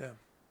 Yeah.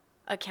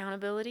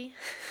 Accountability,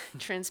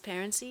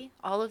 transparency,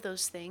 all of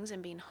those things,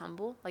 and being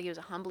humble. Like, it was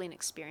a humbling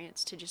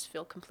experience to just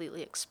feel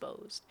completely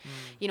exposed.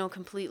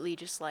 Completely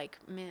just like,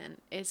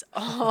 man, it's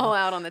all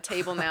out on the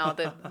table now,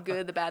 the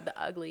good, the bad, the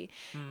ugly.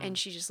 And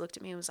she just looked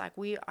at me and was like,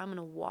 I'm going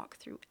to walk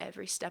through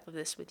every step of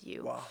this with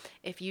you. Wow.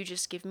 If you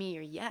just give me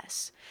your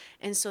yes.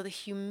 And so the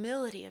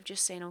humility of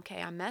just saying,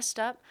 okay, I messed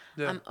up.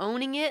 Yeah. I'm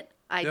owning it.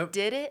 I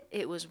did it.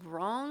 It was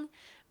wrong.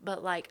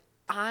 But like,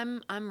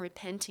 I'm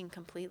repenting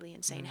completely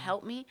and saying,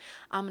 help me.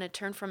 I'm going to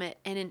turn from it.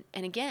 And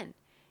again,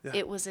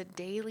 it was a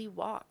daily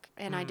walk,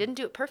 and I didn't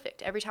do it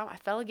perfect. Every time I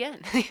fell again,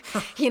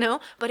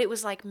 but it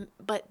was like,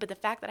 but the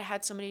fact that I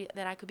had somebody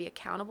that I could be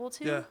accountable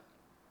to,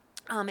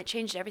 it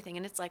changed everything.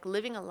 And it's like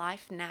living a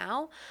life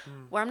now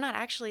where I'm not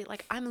actually,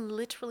 like, I'm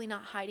literally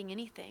not hiding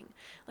anything.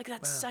 Like,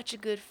 that's such a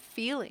good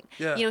feeling.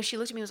 Yeah. She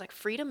looked at me and was like,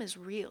 freedom is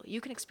real.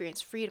 You can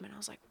experience freedom. And I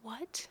was like,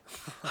 what?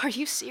 Are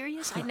you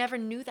serious? I never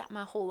knew that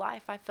my whole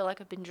life. I feel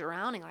like I've been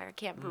drowning. Like, I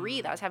can't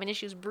breathe. I was having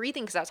issues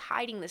breathing because I was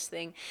hiding this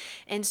thing.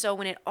 And so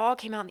when it all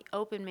came out in the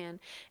open, man,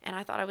 and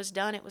I thought I was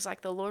done, it was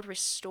like the Lord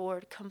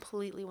restored,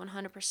 completely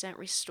 100%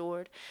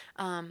 restored.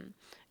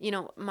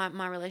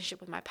 My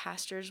relationship with my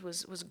pastors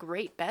was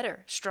great,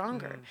 better,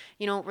 stronger.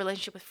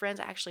 Relationship with friends,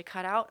 I actually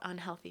cut out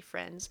unhealthy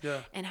friends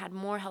and had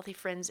more healthy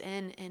friends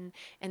and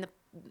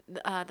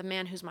the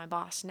man who's my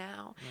boss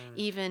now,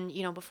 even,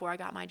 before I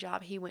got my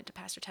job, he went to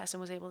Pastor Tess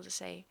and was able to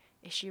say,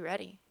 is she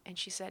ready? And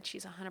she said,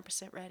 she's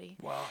 100% ready.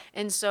 Wow.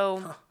 And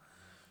so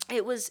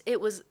it was,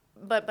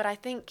 but I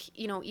think,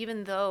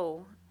 even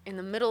though in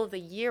the middle of the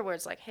year where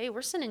it's like, hey,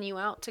 we're sending you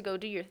out to go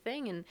do your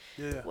thing, and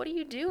what are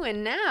you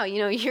doing now?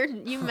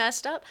 You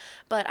messed up.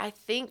 But I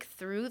think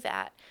through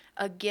that,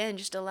 again,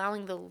 just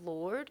allowing the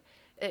Lord,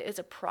 it's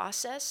a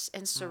process,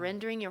 and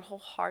surrendering your whole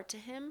heart to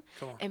him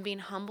and being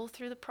humble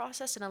through the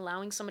process and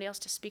allowing somebody else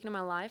to speak into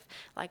my life.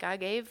 Like, I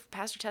gave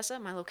Pastor Tessa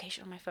my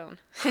location on my phone.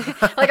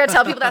 Like, I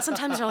tell people that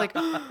sometimes, they're like,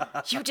 oh,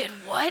 you did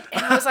what?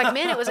 And I was like,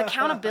 man, it was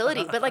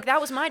accountability. But like,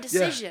 that was my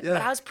decision.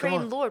 But I was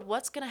praying, Lord,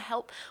 what's going to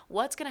help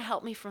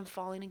me from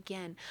falling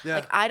again?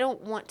 Like, I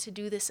don't want to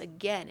do this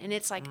again. And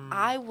it's like,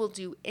 I will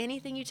do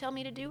anything you tell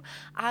me to do.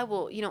 I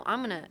will,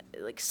 I'm going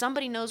to, like,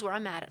 somebody knows where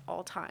I'm at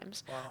all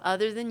times,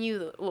 other than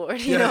you,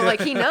 Lord,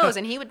 like, he knows,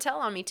 and he would tell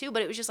on me too.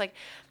 But it was just like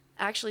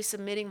actually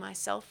submitting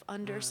myself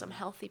under some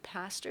healthy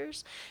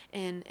pastors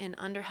and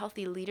under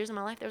healthy leaders in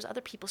my life. There's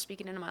other people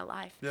speaking into my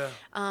life.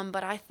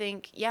 But I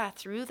think,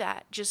 through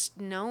that, just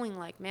knowing,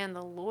 like, man,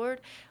 the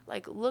Lord,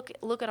 like,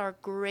 look at our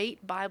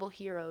great Bible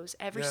heroes.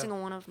 Every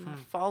single one of them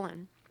have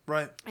fallen.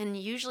 Right. And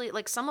usually,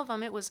 like, some of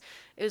them, it was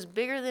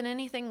bigger than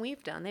anything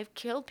we've done. They've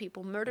killed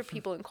people, murdered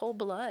people in cold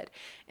blood.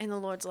 And the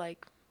Lord's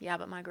like, yeah,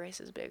 but my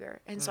grace is bigger.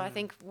 And so I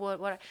think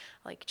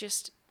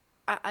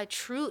I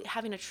truly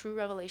having a true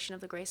revelation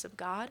of the grace of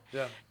God.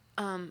 Yeah.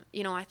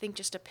 I think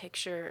just a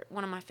picture,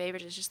 one of my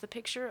favorites is just the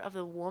picture of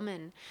the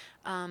woman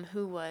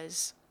who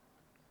was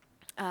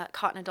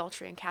caught in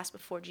adultery and cast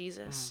before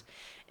Jesus.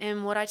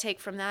 And what I take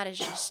from that is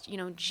just,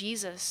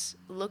 Jesus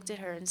looked at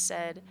her and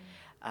said,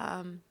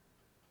 God,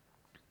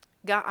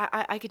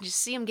 I could just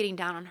see him getting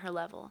down on her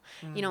level.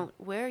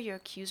 Where are your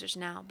accusers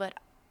now? But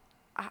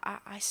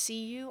I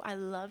see you, I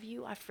love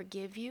you, I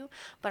forgive you,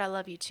 but I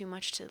love you too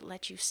much to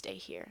let you stay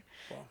here.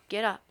 Wow.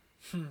 Get up,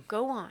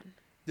 go on.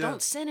 Yeah.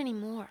 Don't sin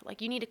anymore.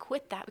 Like, you need to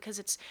quit that because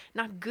it's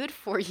not good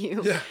for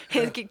you.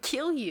 It could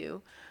kill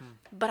you.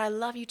 But I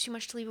love you too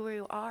much to leave you where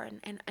you are.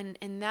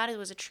 And that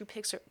was a true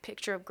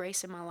picture of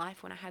grace in my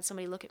life when I had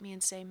somebody look at me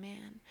and say,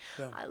 man,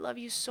 I love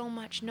you so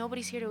much.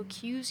 Nobody's here to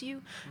accuse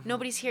you.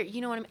 Nobody's here.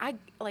 You know what I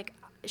mean?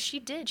 She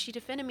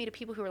defended me to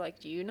people who were like,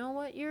 do you know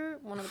what you're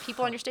one of the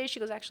people on your stage? She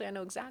goes, actually, I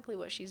know exactly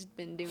what she's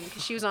been doing,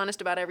 because she was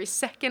honest about every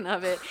second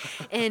of it.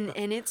 And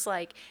it's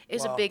like, it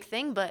was a big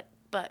thing, but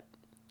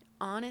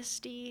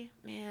honesty,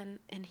 man,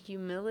 and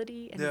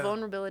humility and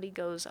vulnerability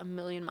goes a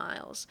million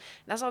miles.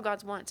 That's all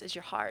God wants is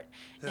your heart.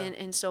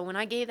 And so when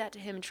I gave that to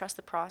him and trust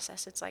the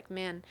process, it's like,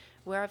 man,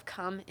 where I've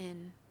come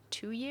in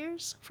 2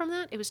 years from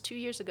that. It was 2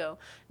 years ago,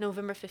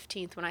 November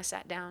 15th, when I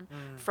sat down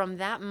from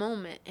that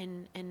moment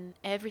and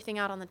everything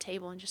out on the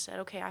table and just said,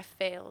 okay, I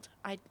failed.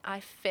 I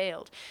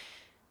failed.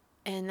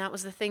 And that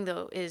was the thing,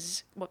 though,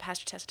 is what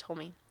Pastor Tessa told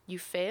me. You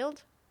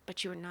failed,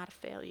 but you are not a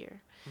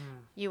failure.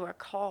 You are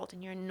called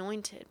and you're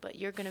anointed, but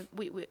you're going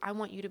to, I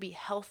want you to be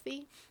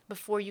healthy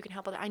before you can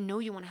help other. I know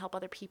you want to help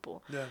other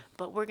people,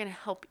 but we're going to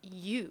help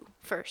you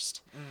first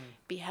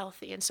be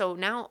healthy. And so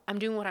now I'm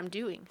doing what I'm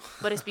doing,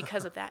 but it's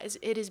because of that.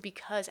 It is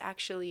because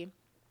actually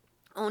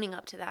owning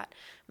up to that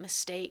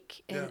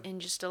mistake and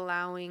just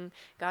allowing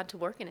God to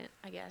work in it,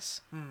 I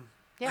guess.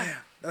 Yeah. Man,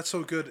 that's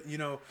so good. You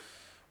know,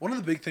 one of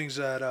the big things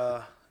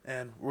that,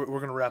 and we're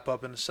going to wrap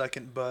up in a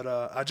second, but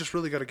I just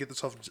really got to get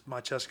this off my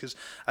chest because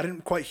I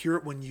didn't quite hear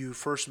it when you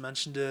first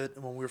mentioned it,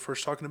 when we were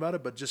first talking about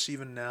it, but just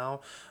even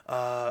now,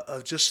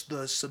 of just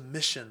the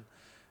submission,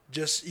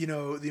 just, you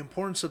know, the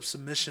importance of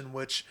submission,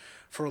 which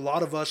for a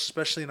lot of us,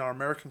 especially in our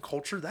American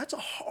culture, that's a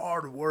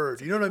hard word.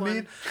 You know what I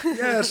mean?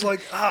 Yeah, it's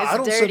like, I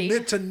don't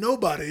submit to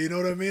nobody. You know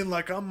what I mean?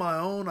 Like, I'm my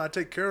own. I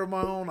take care of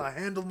my own. I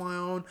handle my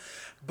own.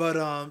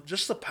 But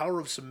just the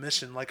power of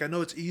submission. Like, I know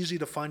it's easy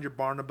to find your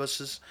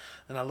Barnabases,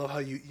 and I love how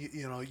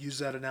you know, use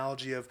that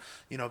analogy of,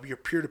 you know, your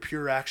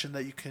peer-to-peer action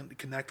that you can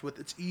connect with.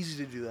 It's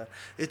easy to do that.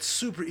 It's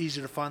super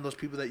easy to find those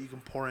people that you can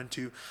pour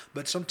into.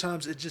 But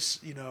sometimes it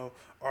just, you know,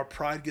 our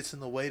pride gets in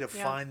the way to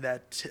find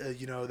that,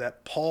 you know,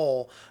 that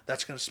Paul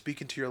that's going to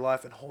speak into your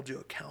life and hold you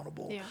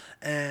accountable. Yeah.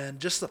 And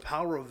just the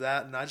power of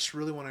that. And I just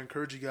really want to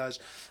encourage you guys,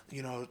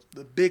 you know,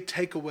 the big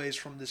takeaways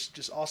from this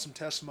just awesome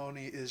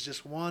testimony is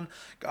just, one,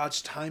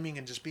 God's timing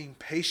and just being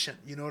patient.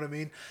 You know what I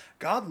mean?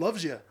 God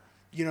loves you.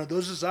 You know,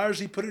 those desires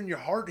he put in your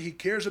heart, he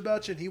cares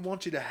about you and he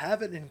wants you to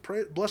have it, and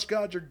pray, bless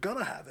God, you're going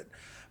to have it.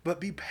 But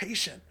be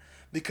patient.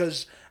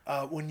 Because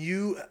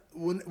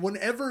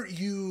whenever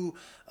you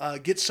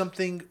get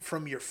something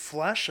from your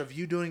flesh, of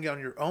you doing it on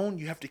your own,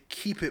 you have to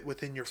keep it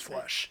within your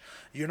flesh.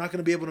 You're not going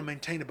to be able to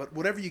maintain it. But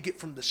whatever you get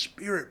from the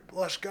Spirit,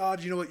 bless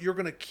God, you know what? You're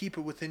going to keep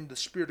it within the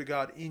Spirit of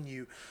God in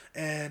you.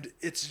 And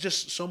it's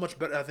just so much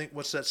better. I think,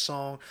 what's that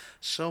song?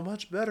 So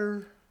much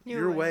better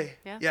your way.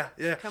 Yeah.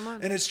 Come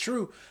on. And it's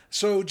true.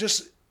 So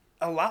just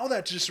allow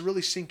that to just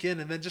really sink in.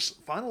 And then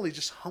just finally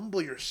just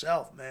humble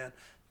yourself, man.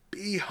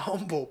 Be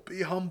humble,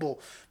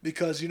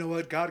 because you know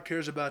what? God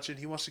cares about you and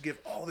he wants to give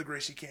all the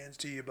grace he can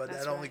to you, but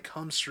that only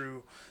comes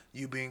through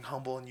you being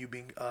humble and you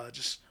being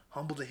just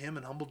humble to him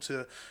and humble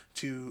to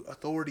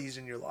authorities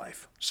in your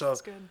life. So,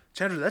 that's good.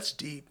 Chandra, that's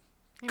deep.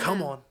 Amen.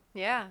 Come on.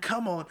 Yeah.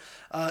 Come on.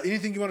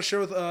 Anything you want to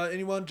share with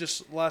anyone?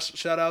 Just last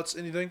shout outs,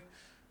 anything?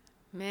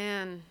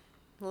 Man,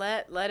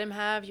 let him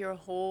have your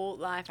whole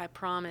life. I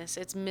promise.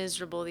 It's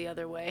miserable the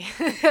other way.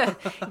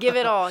 Give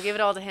it all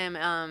to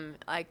him.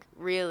 Like,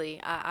 really,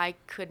 I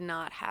could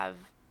not have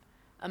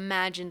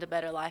imagined a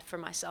better life for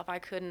myself. I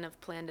couldn't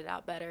have planned it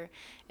out better.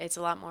 It's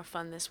a lot more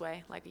fun this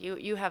way. Like,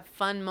 you have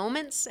fun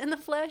moments in the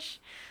flesh,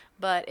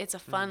 but it's a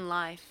fun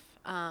life,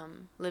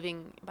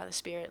 living by the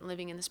Spirit,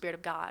 living in the Spirit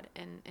of God,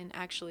 and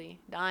actually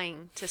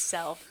dying to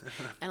self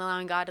and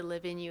allowing God to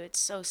live in you. It's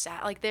so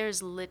sad. Like,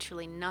 there's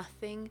literally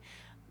nothing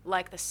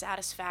like the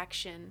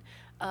satisfaction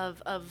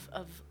of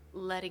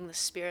letting the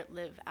Spirit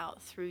live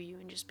out through you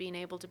and just being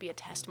able to be a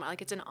testimony.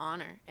 Like, it's an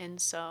honor. And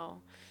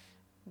so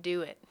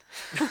do it.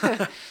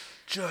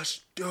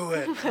 Just do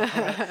it.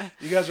 Right.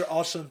 You guys are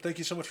awesome. Thank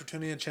you so much for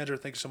tuning in. Chandra,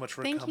 thank you so much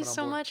for coming on board. Thank you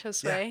so much,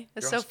 Josue.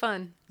 It's so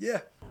fun. Yeah.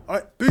 All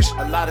right. Peace.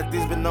 A lot of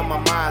things been on my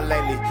mind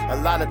lately.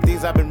 A lot of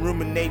things I've been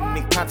ruminating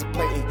and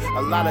contemplating.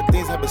 A lot of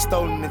things have been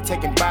stolen and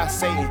taken by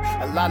Satan.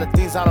 A lot of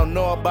things I don't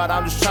know about.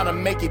 I'm just trying to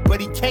make it, but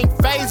he can't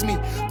faze me.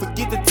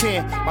 Forget the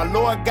 10. My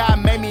Lord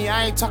God made me.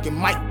 I ain't talking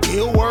Mike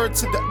Bill. Word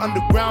to the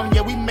underground.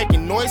 Yeah, we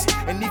making noise.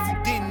 And if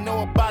you didn't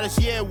know about us,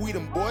 yeah, we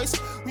them boys.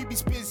 We be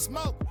spitting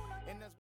smoke.